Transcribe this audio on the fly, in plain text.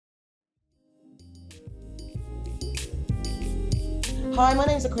Hi, my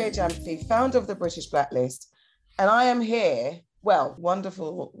name is Akua Gyamfi, founder of the British Blacklist, and I am here. Well,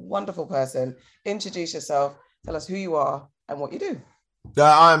 wonderful, wonderful person. Introduce yourself, tell us who you are and what you do.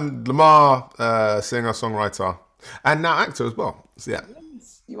 I'm Lamar, singer, songwriter, and now actor as well. So yeah,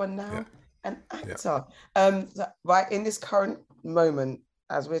 Yes, you are yeah, now an yeah. actor. Right in this current moment,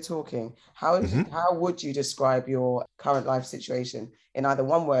 as we're talking, hmm how would you describe your current life situation in either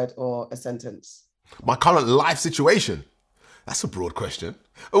one word or a sentence? My current life situation. That's a broad question.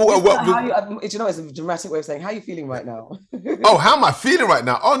 Just how you, do you know, it's a dramatic way of saying how are you feeling right now? oh, how am I feeling right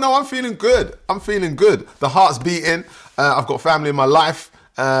now? Oh no, I'm feeling good. I'm feeling good. The heart's beating. I've got family in my life.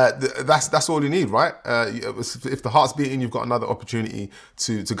 That's all you need, right? If the heart's beating, you've got another opportunity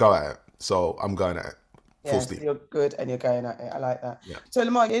to go at it. So I'm going at it full Yes, steam. you're good and you're going at it. I like that. Yeah, So,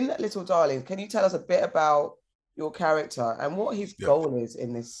 Lamar, in Little Darling, can you tell us a bit about your character and what his yeah. goal is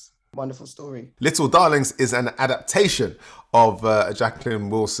in this wonderful story? Little Darlings is an adaptation of a Jacqueline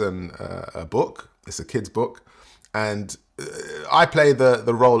Wilson book. It's a kid's book. And I play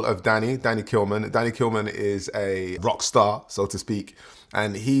the role of Danny Kilman. Danny Kilman is a rock star, so to speak.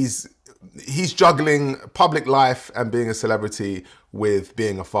 And he's juggling public life and being a celebrity with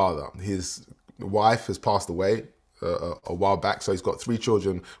being a father. His wife has passed away a while back, so he's got 3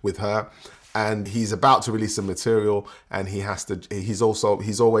 children with her, and he's about to release some material, and he's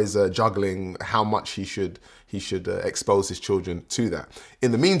always juggling how much he should expose his children to that.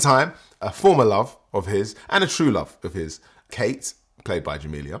 In the meantime, a former love of his and a true love of his, Kate, played by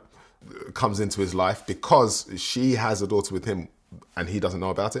Jamelia, comes into his life because she has a daughter with him and he doesn't know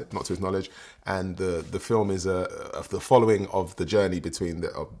about it, not to his knowledge. And the film is the following of the journey between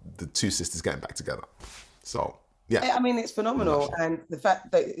the 2 sisters getting back together. So yeah, I mean, it's in a phenomenal. nutshell. And the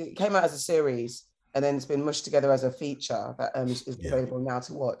fact that it came out as a series and then it's been mushed together as a feature that is Yeah, available now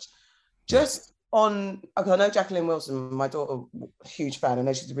to watch. yeah, Just on, okay, I know Jacqueline Wilson, my daughter, huge fan. I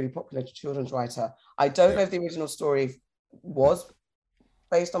know she's a really popular children's writer. I don't yeah. know if the original story was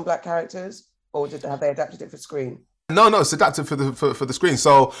based on Black characters or have they adapted it for screen? No, it's adapted for the screen.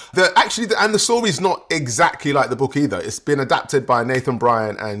 So the story's not exactly like the book either. It's been adapted by Nathan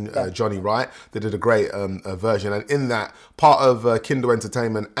Bryan and Yeah. Johnny Wright. They did a great version, and in that, part of Kindle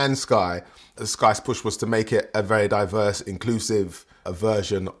Entertainment and Sky's push was to make it a very diverse, inclusive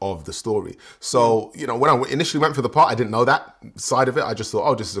version of the story. So, when I initially went for the part, I didn't know that side of it. I just thought,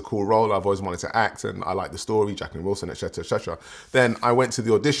 oh, this is a cool role. I've always wanted to act, and I like the story, Jacqueline Wilson, etc., etc. Then I went to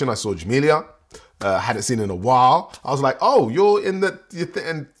the audition. I saw Jamelia. Hadn't seen her in a while. I was like, oh, you're in the...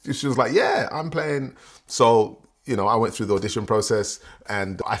 And she was like, yeah, I'm playing. So, I went through the audition process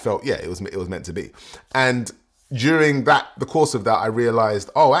and I felt, yeah, it was meant to be. And during the course of that, I realized,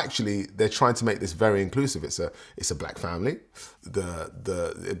 oh, actually, they're trying to make this very inclusive. It's a Black family.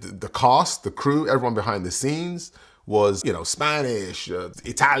 The cast, the crew, everyone behind the scenes was, Spanish,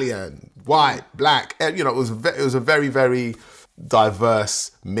 Italian, white, Black. It was a very, very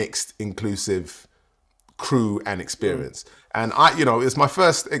diverse, mixed, inclusive crew and Mm. experience. And it's my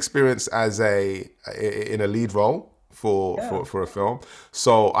first experience as in a lead role Yeah. for a film.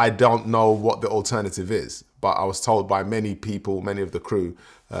 So I don't know what the alternative is. But I was told by many people, many of the crew,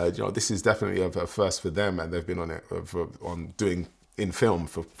 this is definitely a first for them, and they've been on it on doing in film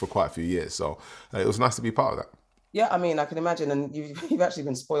for quite a few years. So it was nice to be part of that. Yeah, I mean, I can imagine, and you've actually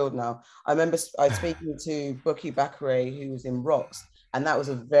been spoiled now. I remember I was speaking to Bucky Bakare, who was in Rocks, and that was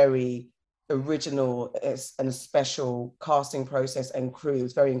a very original and a special casting process and crew. It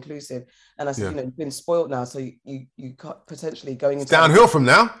was very inclusive. And I said, Yeah, you've been spoiled now, so you can't, potentially going it's into that, downhill from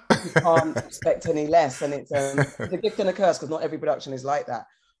now. you can't expect any less. And it's a gift and a curse because not every production is like that.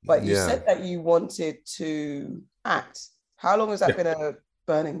 But you Yeah. said that you wanted to act. How long has that been a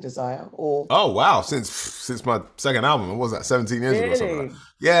burning desire? Or Oh wow! Since my second album, what was that 17 years ago or something like that? really?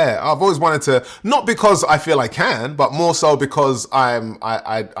 Yeah, I've always wanted to, not because I feel I can, but more so because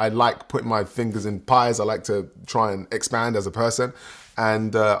I like putting my fingers in pies. I like to try and expand as a person,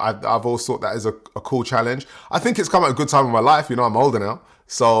 and I've always thought that is a cool challenge. I think it's come at a good time in my life. I'm older now.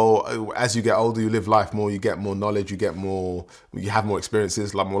 So as you get older, you live life more. You get more knowledge. You have more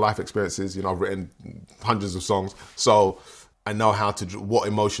experiences, like more life experiences. I've written hundreds of songs, so I know what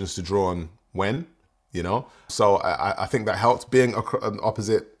emotions to draw on when. So I think that helped. Being an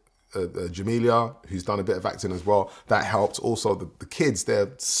opposite Jamelia, who's done a bit of acting as well, that helped. Also, the kids,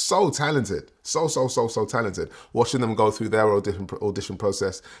 they're so talented. So talented. Watching them go through their audition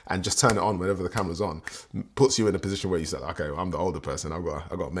process and just turn it on whenever the camera's on puts you in a position where you say, okay, I'm the older person. I've got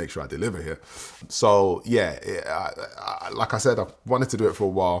to make sure I deliver here. So, yeah, like I said, I wanted to do it for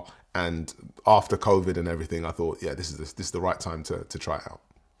a while. And after COVID and everything, I thought, yeah, this is the right time to try it out.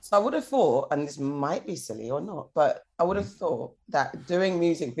 So I would have thought, and this might be silly or not, but I would have thought that doing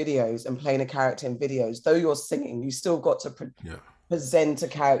music videos and playing a character in videos, though you're singing, you still got to Yeah. present a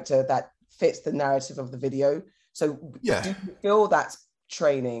character that fits the narrative of the video. So Yeah. do you feel that's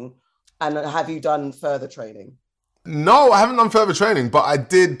training, and have you done further training? No, I haven't done further training, but I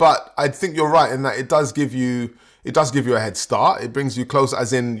did. But I think you're right in that it does give you a head start. It brings you closer,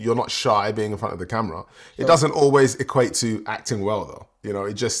 as in you're not shy being in front of the camera. It doesn't always equate to acting well, though. You know,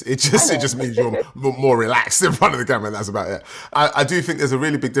 it just means you're more relaxed in front of the camera, and that's about it. I do think there's a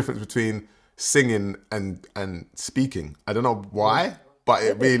really big difference between singing and speaking. I don't know why, but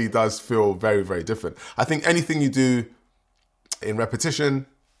it really does feel very, very different. I think anything you do in repetition,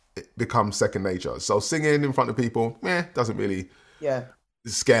 it becomes second nature. So singing in front of people, doesn't really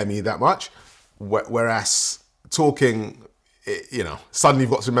scare me that much. Whereas talking, suddenly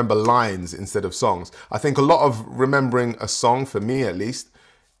you've got to remember lines instead of songs. I think a lot of remembering a song, for me at least,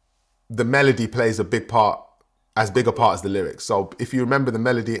 the melody plays a big part, as big a part as the lyrics. So if you remember the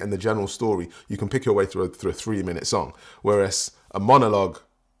melody and the general story, you can pick your way through a 3-minute song. Whereas a monologue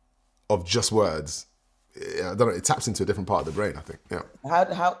of just words, I don't know, it taps into a different part of the brain, I think. Yeah.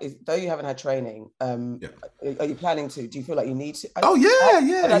 Though you haven't had training, are you planning to? Do you feel like you need to? I don't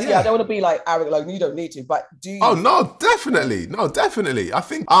want to be like arrogant, like you don't need to, but do you? Oh no, definitely. I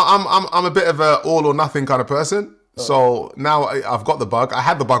think I'm a bit of a all or nothing kind of person. So now I've got the bug. I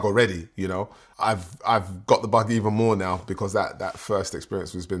had the bug already, I've got the bug even more now because that first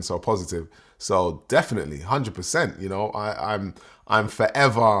experience has been so positive. So definitely, 100%. I'm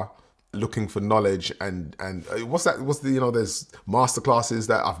forever looking for knowledge and there's masterclasses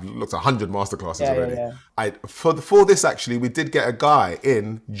that I've looked at 100 masterclasses already. Yeah. For this actually, we did get a guy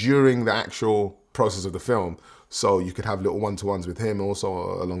in during the actual process of the film, so you could have little one-to-ones with him also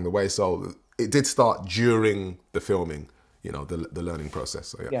along the way. So it did start during the filming, the learning process.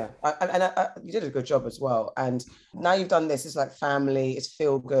 So yeah. You did a good job as well. And now you've done this, it's like family, it's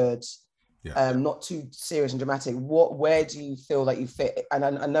feel good. Yeah. Not too serious and dramatic. Where do you feel like you fit? And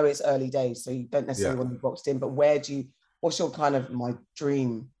I know it's early days, so you don't necessarily want to be boxed in, but what's your kind of my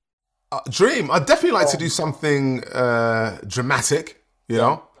dream? Dream? I'd definitely like to do something dramatic,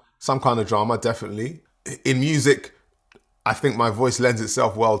 some kind of drama, definitely. In music, I think my voice lends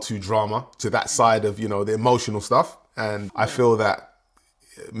itself well to drama, to that side of, the emotional stuff. And I feel that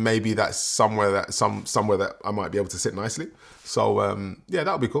maybe that's somewhere that I might be able to sit nicely. So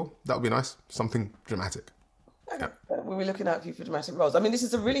that would be cool. That would be nice. Something dramatic. Yeah. We'll be looking out for you for dramatic roles. I mean, this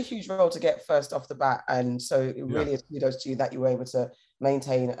is a really huge role to get first off the bat, and so it really is kudos to you that you were able to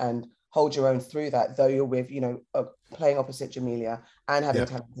maintain and hold your own through that, though you're with, playing opposite Jamelia and having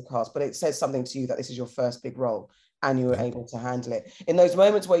talented cast. But it says something to you that this is your first big role and you were able to handle it. In those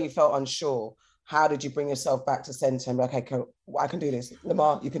moments where you felt unsure, how did you bring yourself back to center and be like, okay, cool, I can do this.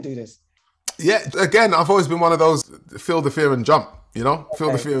 Lamar, you can do this. Yeah, again, I've always been one of those feel the fear and jump,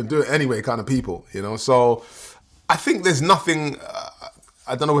 feel the fear and do it anyway kind of people, So I think there's nothing,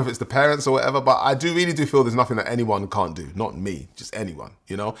 I don't know if it's the parents or whatever, but I really do feel there's nothing that anyone can't do. Not me, just anyone,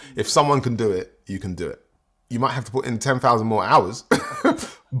 If someone can do it, you can do it. You might have to put in 10,000 more hours,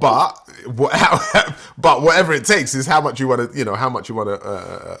 but whatever it takes is how much you want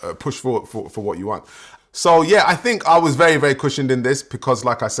to, push for what you want. So yeah, I think I was very, very cushioned in this because,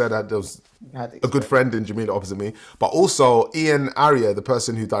 like I said, there was a good friend in Jamelia opposite me, but also Ian Arya, the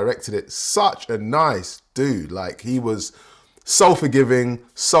person who directed it, such a nice dude. Like, he was so forgiving,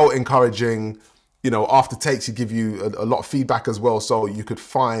 so encouraging. After takes, he give you a lot of feedback as well, so you could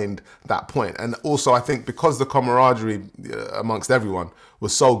find that point. And also, I think because the camaraderie amongst everyone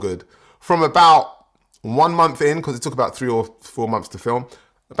was so good, from about 1 month in, because it took about 3 or 4 months to film,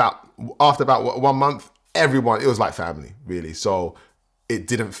 after about 1 month, everyone, it was like family, really. So it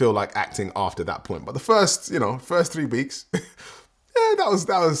didn't feel like acting after that point. But the first 3 weeks, that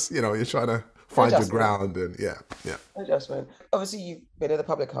was, you're trying to find your ground and Adjustment. Obviously, you've been in the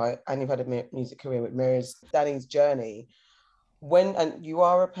public eye and you've had a music career with Mirrors. Danny's journey. And you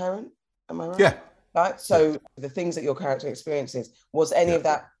are a parent, am I right? Yeah. Right. So the things that your character experiences, was any of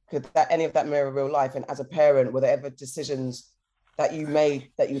that, could any of that mirror real life? And as a parent, were there ever decisions that you made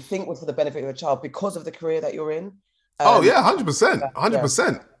that you think was for the benefit of your child because of the career that you're in? 100%.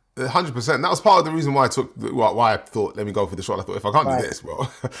 100%. 100%. That was part of the reason why I thought, let me go for this role. I thought, if I can't do this, well,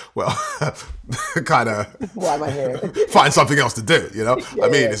 kind of why am I here? Find something else to do,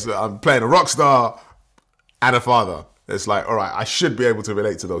 I'm playing a rock star and a father. It's like, all right, I should be able to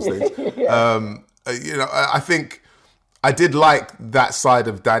relate to those things. I think I did like that side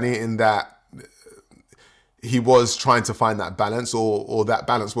of Danny in that he was trying to find that balance, or that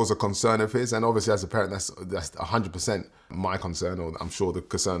balance was a concern of his. And obviously, as a parent, that's 100% my concern, or I'm sure the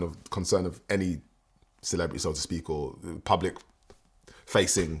concern of any celebrity, so to speak, or public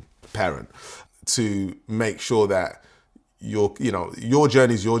facing parent, to make sure that your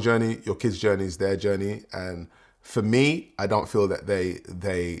journey is your journey, your kids' journey is their journey. And for me, I don't feel that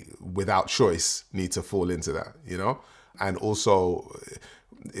they without choice need to fall into that, And also,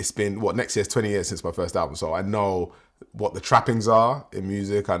 it's been next year's 20 years since my first album, so I know what the trappings are in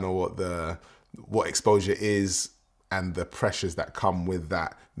music. I know what exposure is and the pressures that come with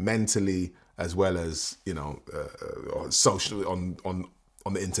that, mentally as well as socially on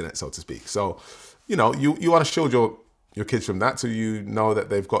the internet, so to speak. So you want to shield your kids from that, so that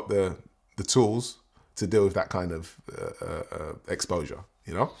they've got the tools to deal with that kind of exposure,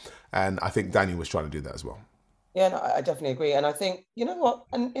 And I think Daniel was trying to do that as well. Yeah, no, I definitely agree. And I think, you know what,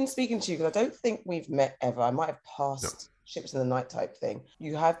 and in speaking to you, because I don't think we've met ever, I might have passed ships in the night type thing.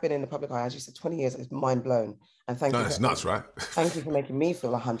 You have been in the public eye, as you said, 20 years, it's mind blown. And thank you. It's nuts, right? Thank you for making me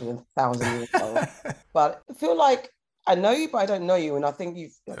feel 100,000 years old. But I feel like I know you, but I don't know you. And I think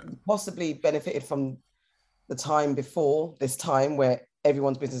you've possibly benefited from the time before this time where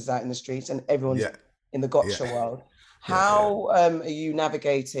everyone's business is out in the streets and everyone's in the gotcha world. How are you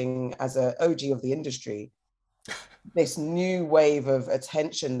navigating, as an OG of the industry, this new wave of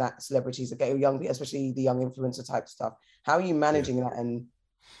attention that celebrities are getting, especially the young influencer type stuff? How are you managing that? And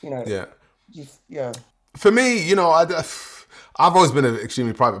for me, I've always been an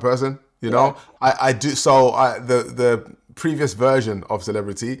extremely private person. I do. So the previous version of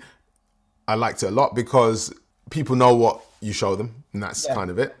celebrity, I liked it a lot because people know what you show them, and that's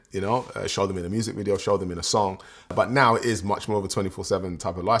kind of it. Show them in a music video, show them in a song. But now it is much more of a 24/7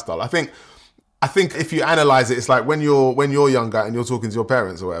 type of lifestyle. I think if you analyze it, it's like when you're younger and you're talking to your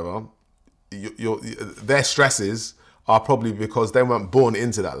parents or whatever, their stresses are probably because they weren't born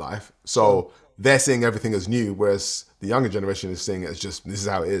into that life. So they're seeing everything as new, whereas the younger generation is seeing it as just, this is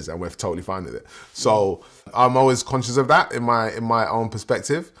how it is, and we're totally fine with it. So I'm always conscious of that in my own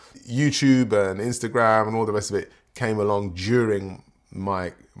perspective. YouTube and Instagram and all the rest of it came along during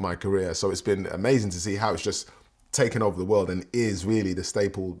my career. So it's been amazing to see how it's just taken over the world and is really the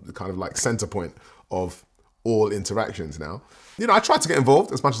staple, the kind of like center point of all interactions now. I try to get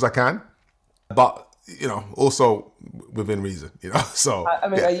involved as much as I can, but also within reason, So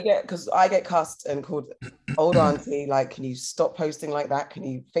you because I get cussed and called old auntie, like, can you stop posting like that? Can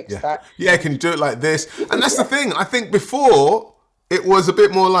you fix that? Yeah, can you do it like this? And that's the thing. I think before it was a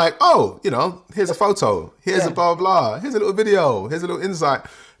bit more like, here's a photo, here's a blah, blah, here's a little video, here's a little insight.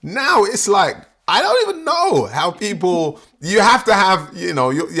 Now it's like, I don't even know how people, you have to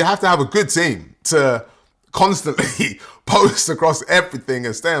have a good team to constantly post across everything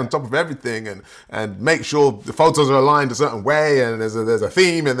and stay on top of everything and make sure the photos are aligned a certain way and there's a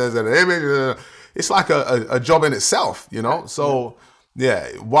theme and there's an image. It's like a job in itself, So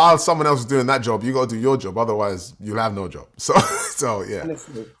while someone else is doing that job, you got to do your job. Otherwise, you'll have no job. So yeah.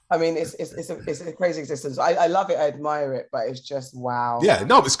 Honestly, I mean, it's a crazy existence. I love it. I admire it, but it's just wow. Yeah,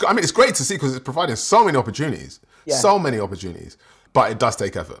 no, it's great to see because it's providing so many opportunities, but it does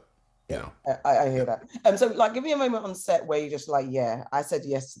take effort. I hear that. So like, give me a moment on set where you just like, I said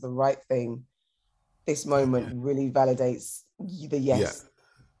yes to the right thing. This moment really validates the yes.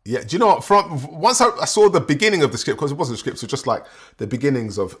 Yeah. Do you know what? Once I saw the beginning of the script, because it wasn't a script, it was just like the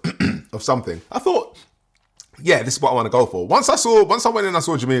beginnings of of something. I thought, this is what I want to go for. Once I went in and I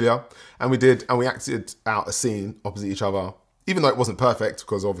saw Jamelia, and we acted out a scene opposite each other, even though it wasn't perfect,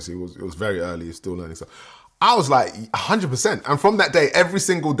 because obviously it was very early, still learning stuff. I was like 100%. And from that day, every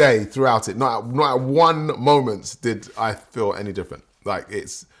single day throughout it, not at one moment did I feel any different. Like,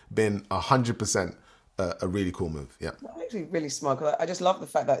 it's been 100% a really cool move. Yeah. Actually really smart, because I just love the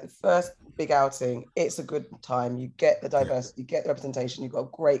fact that first big outing, it's a good time. You get the diversity, you get the representation, you've got a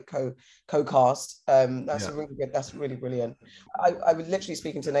great co-cast. That's really good. That's really brilliant. I was literally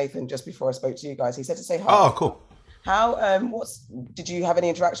speaking to Nathan just before I spoke to you guys. He said to say hi. Oh, cool. How did you have any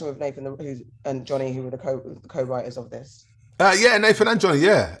interaction with Nathan and Johnny, who were the co-writers of this? Nathan and Johnny.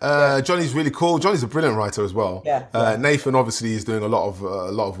 Johnny's really cool. Johnny's a brilliant writer as well. Nathan obviously is doing a lot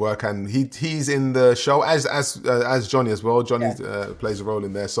of work, and he's in the show as Johnny as well. Johnny plays a role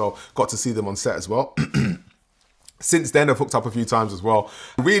in there, so got to see them on set as well. Since then, I've hooked up a few times as well.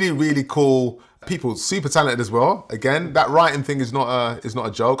 Really, really cool people, super talented as well. Again, that writing thing is not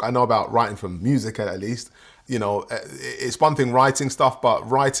a joke. I know about writing from music at least, you know, it's one thing writing stuff, but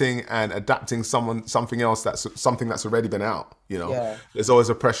writing and adapting something else that's something that's already been out, you know, there's always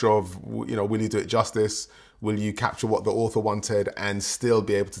a pressure of, you know, will you do it justice? Will you capture what the author wanted and still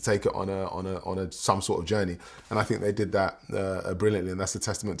be able to take it on a some sort of journey? And I think they did that brilliantly, and that's a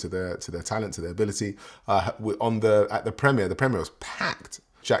testament to their talent, to their ability. At the premiere was packed.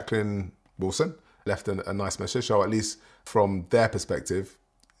 Jacqueline Wilson left a nice message, so at least from their perspective,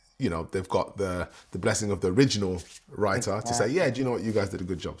 you know, they've got the blessing of the original writer to say, yeah, do you know what, you guys did a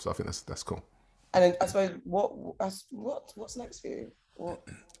good job. So I think that's cool. And then, I suppose what's next for you? What,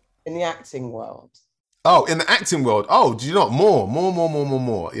 in the acting world? Oh, in the acting world, do you know what?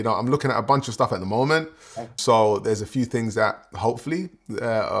 More. You know, I'm looking at a bunch of stuff at the moment. Okay. So there's a few things that hopefully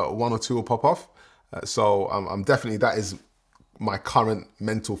one or two will pop off. So I'm definitely, that is my current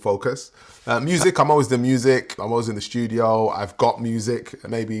mental focus. Music, I'm always doing music. I'm always in the studio. I've got music.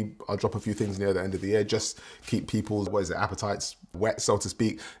 Maybe I'll drop a few things near the end of the year. Just keep people's, appetites wet, so to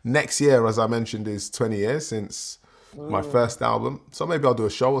speak. Next year, as I mentioned, is 20 years since my first album. So maybe I'll do a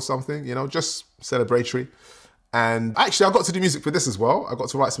show or something, you know, just celebratory. And actually, I got to do music for this as well. I got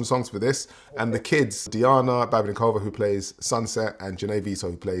to write some songs for this. And the kids, Diana Babininkova, who plays Sunset, and Janae Vito,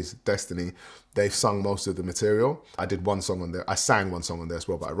 who plays Destiny, they've sung most of the material. I did one song on there. I sang one song on there as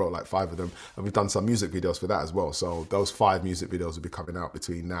well, but I wrote like 5 of them. And we've done some music videos for that as well. So those 5 music videos will be coming out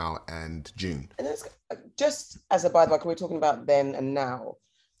between now and June. And it's just as a by the way, we're talking about then and now.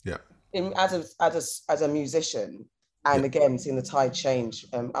 Yeah. As a musician, and again, seeing the tide change.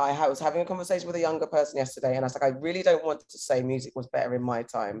 I was having a conversation with a younger person yesterday, and I was like, I really don't want to say music was better in my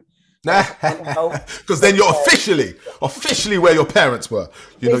time. Because then you're officially where your parents were.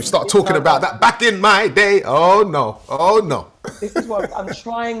 You know, you start talking about that back in my day. Oh no. This is what I'm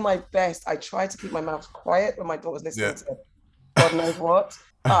trying my best. I try to keep my mouth quiet when my daughter's listening to God knows what.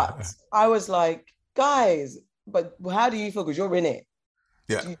 But I was like, guys, but how do you feel? Because you're in it.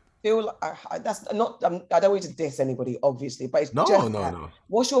 Yeah. Do you feel like, that's not, I don't want to diss anybody, obviously, but it's no.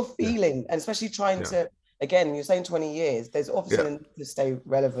 What's your feeling? And especially trying to, again, you're saying 20 years, there's obviously a need to stay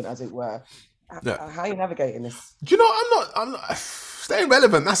relevant, as it were. How are you navigating this? Do you know, I'm not staying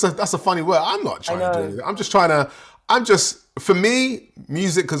relevant. That's a funny word. I'm not trying to do anything. For me,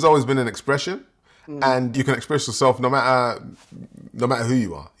 music has always been an expression. And you can express yourself no matter who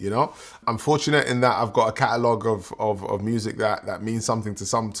you are, you know. I'm fortunate in that I've got a catalogue of music that means something to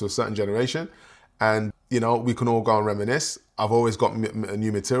a certain generation. And, you know, we can all go and reminisce. I've always got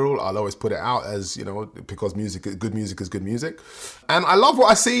new material. I'll always put it out as, you know, because good music is good music. And I love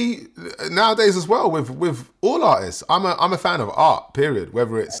what I see nowadays as well with all artists. I'm a fan of art, period.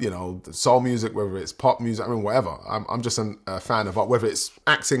 Whether it's, you know, soul music, whether it's pop music, I mean, whatever. I'm just a fan of art, whether it's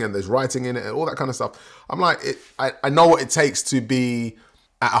acting and there's writing in it and all that kind of stuff. I'm like, I know what it takes to be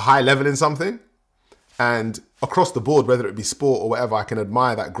at a high level in something. And across the board, whether it be sport or whatever, I can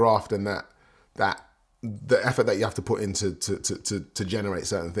admire that graft and the effort that you have to put into to generate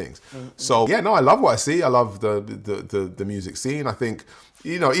certain things. So yeah, no, I love what I see. I love the music scene. I think,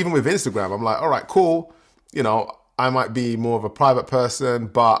 you know, even with Instagram, I'm like, all right, cool. You know, I might be more of a private person,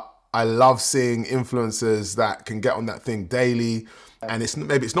 but I love seeing influencers that can get on that thing daily. And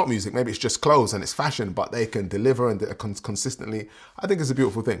maybe it's not music, maybe it's just clothes and it's fashion, but they can deliver and consistently. I think it's a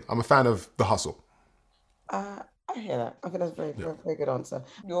beautiful thing. I'm a fan of the hustle. I hear that. I think that's a very good answer.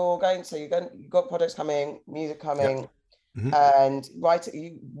 You've got projects coming, music coming, and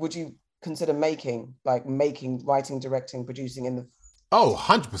writing. Would you consider writing, directing, producing in the? Oh,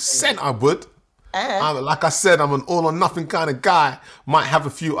 100% I would. Like I said, I'm an all or nothing kind of guy. Might have a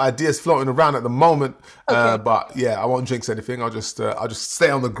few ideas floating around at the moment, but yeah, I won't jinx anything. I'll just stay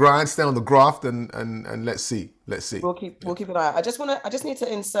on the grind, stay on the graft, and let's see. We'll keep an eye out. I just need to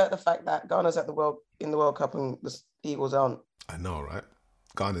insert the fact that Ghana's in the World Cup and the Eagles aren't. I know, right?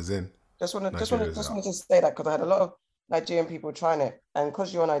 Ghana's in. Just wanted to say that because I had a lot of Nigerian people trying it, and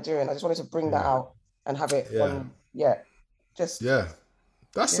because you're Nigerian, I just wanted to bring that out and have it on.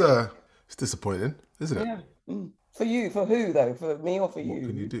 It's disappointing, isn't it? Yeah. For you, for who though? For me or for you? What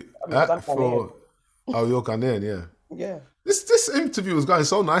can you do? You're Ghanaian, yeah. Yeah. This interview was going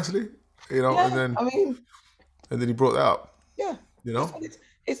so nicely, you know, and then he brought that up. Yeah. You know?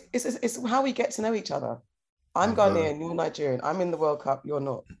 It's how we get to know each other. I'm Ghanaian, you're Nigerian. I'm in the World Cup, you're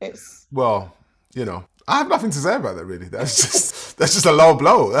not. Well, you know, I have nothing to say about that really. That's just a low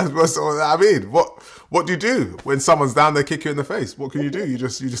blow. That's what I mean. What do you do when someone's down there, kick you in the face? What can you do? You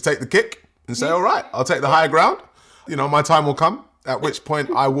just take the kick and say, all right, I'll take the high ground. You know, my time will come. At which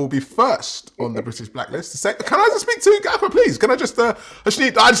point I will be first on the British Blacklist to say, can I just speak to Gaffer, please? Can I just, I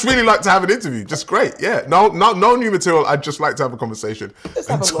just really like to have an interview. Just great. Yeah. No new material. I'd just like to have a conversation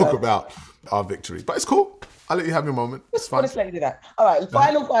and talk about our victory. But it's cool. I'll let you have your moment. It's fine. Let's let you do that. All right.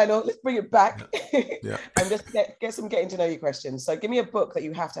 Final. Let's bring it back. Yeah. And just get some getting to know you questions. So give me a book that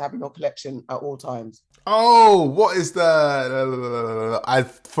you have to have in your collection at all times. Oh, what is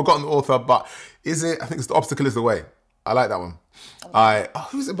I've forgotten the author, but is it, I think it's The Obstacle is the Way. I like that one.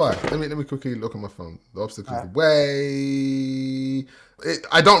 Who's it by? Let me quickly look on my phone. The Obstacle is the Way.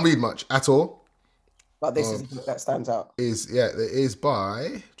 I don't read much at all. But this is a book that stands out. It is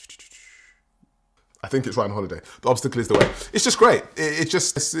by, I think it's Ryan Holiday. The Obstacle is the Way. It's just great.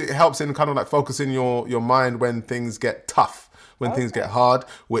 It helps in kind of like focusing your mind when things get tough, when things get hard,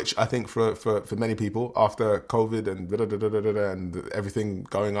 which I think for many people after COVID and everything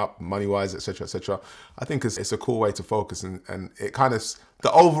going up money-wise, etc., I think it's a cool way to focus, and it kind of,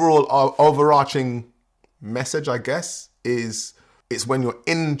 the overall overarching message, I guess, is it's when you're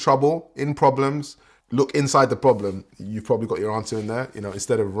in trouble, in problems, look inside the problem. You've probably got your answer in there,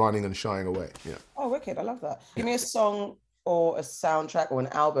 instead of running and shying away. Yeah. Oh, wicked. I love that. Give me a song or a soundtrack or an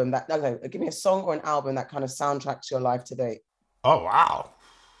album give me a song or an album that kind of soundtracks your life to date. Oh, wow.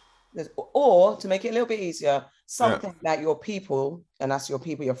 Or to make it a little bit easier, something that your people, and that's your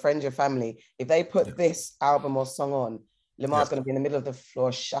people, your friends, your family, if they put this album or song on, Lamar's going to be in the middle of the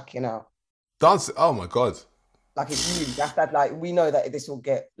floor shucking out. Dance. Oh my God. Like it's you. That's that. Like we know that this will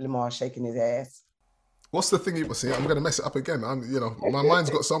get Lamar shaking his ass. What's the thing you see? I'm going to mess it up again. My mind's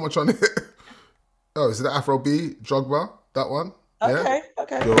got so much on it. Oh, is it the Afro B, Drogba? That one? Okay.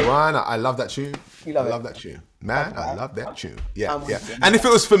 You're right. I love that tune. You love it. I love that tune. Man, I love that tune. Yeah. And if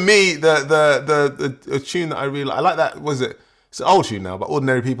it was for me, the tune that I really, I like that, it's an old tune now, but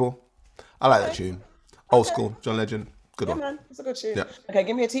Ordinary People. I like that tune. Old school, John Legend. Good one. Man, it's a good tune. Yeah. Okay,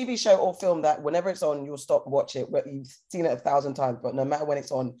 give me a TV show or film that whenever it's on, you'll stop, watch it. You've seen it 1,000 times, but no matter when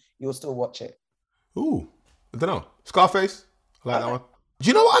it's on, you'll still watch it. Ooh, I don't know. Scarface. I like that one. Do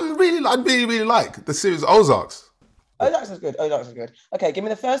you know what I really like? The series Ozarks. Ozarks is good. Okay, give me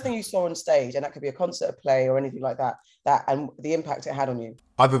the first thing you saw on stage, and that could be a concert, a play, or anything like that, and the impact it had on you.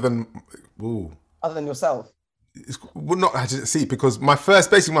 Other than yourself. I didn't see, because my first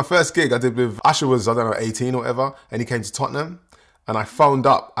gig I did with Usher was, 18 or whatever, and he came to Tottenham, and I phoned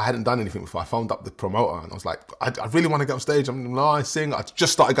up. I hadn't done anything before. I phoned up the promoter, and I was like, I really want to get on stage. I sing. I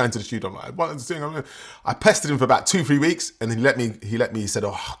just started going to the studio. I'm like, I wanted to sing. I pestered him for about 2-3 weeks, and then he said,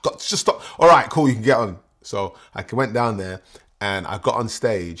 God, just stop. All right, cool, you can get on. So I went down there and I got on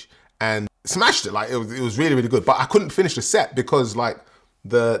stage and smashed it. Like it was really, really good. But I couldn't finish the set because like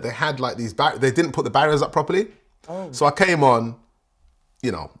they had like these they didn't put the barriers up properly. Oh. So I came on,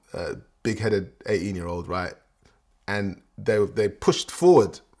 big-headed 18-year-old, right? And they pushed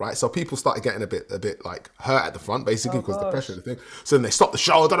forward, right? So people started getting a bit like hurt at the front, basically, because the pressure of the thing. So then they stopped the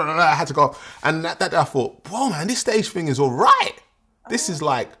show. I had to go. And that I thought, whoa, man, this stage thing is all right. This is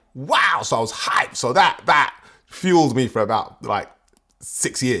like, wow. So I was hyped. So that fueled me for about like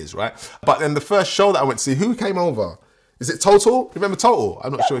 6 years, right? But then the first show that I went to see, who came over? Is it Total? Remember Total?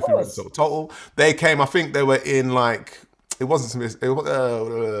 I'm not sure if you remember Total. They came, I think they were in like, it wasn't Hampton.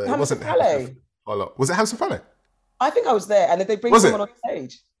 Was it Hampton Valley? I think I was there. And did they bring someone on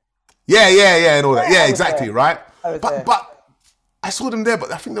stage? Yeah, and all that. Yeah, exactly, there. Right? But I saw them there,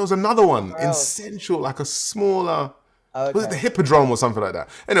 but I think there was another one in Central, like a smaller... Okay. Was it the Hippodrome or something like that?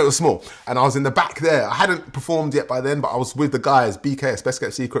 And it was small. And I was in the back there. I hadn't performed yet by then, but I was with the guys, BKS, Best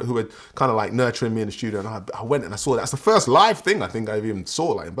Kept Secret, who were kind of like nurturing me in the studio. And I went and I saw that. That's the first live thing I think I even saw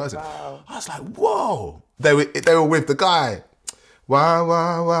like in person. Wow. I was like, whoa. They were with the guy.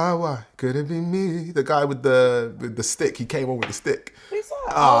 Why? Could it be me? The guy with the stick. He came on with the stick. Who's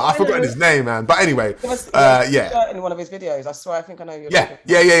that? I forgot his name, man. But anyway, in one of his videos. I swear, I think I know you're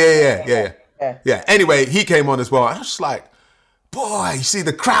Yeah. Anyway, he came on as well. And I was just like, boy, you see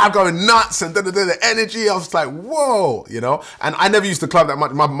the crowd going nuts and the energy. I was like, whoa, And I never used to club that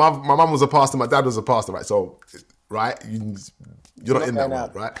much. My mum was a pastor, my dad was a pastor, right? So, right, you're not in that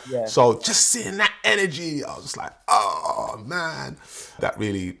world, right? Yeah. So just seeing that energy, I was just like, oh man, that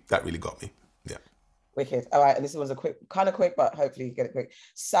really got me. Yeah. Wicked. All right, and this one's kind of quick, but hopefully you get it quick.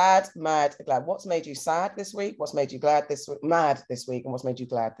 Sad, mad, glad. What's made you sad this week? What's made you glad this week? Mad this week, and what's made you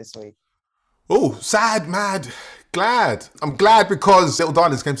glad this week? Oh, sad, mad, glad. I'm glad because Little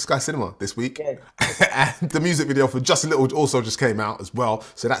Darlings came to Sky Cinema this week. Yeah. And the music video for Just a Little also just came out as well.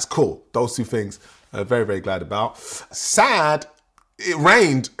 So that's cool. Those two things I'm very, very glad about. Sad, it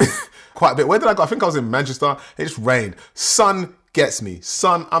rained quite a bit. Where did I go? I think I was in Manchester. It just rained. Sun gets me.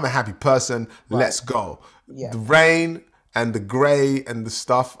 Sun, I'm a happy person. Right. Let's go. Yeah. The rain And the grey and the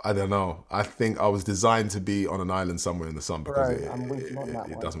stuff, I don't know. I think I was designed to be on an island somewhere in the sun because Bro, I'm with you on that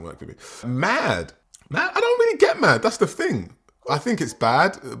it one. doesn't work for me. Mad. I don't really get mad. That's the thing. I think it's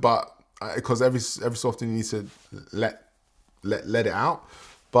bad, but because every so often you need to let it out.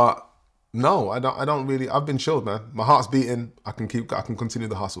 But no, I don't really. I've been chilled, man. My heart's beating. I can continue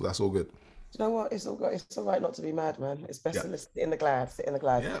the hustle. That's all good. You know what? It's all right not to be mad, man. It's best Yeah. to sit in the glad, sit in the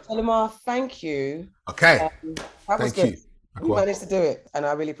glad. Yeah. So, Lamar, thank you. Okay. That was Thank good. you. We managed to do it, and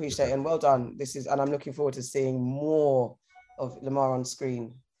I really appreciate it. And well done. And I'm looking forward to seeing more of Lamar on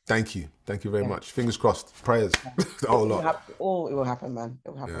screen. Thank you. Thank you very much. Fingers crossed. Prayers. A whole lot. It will happen, man. It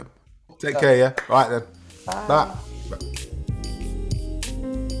will happen. Yeah. Take care, yeah? All right then. Bye. Bye.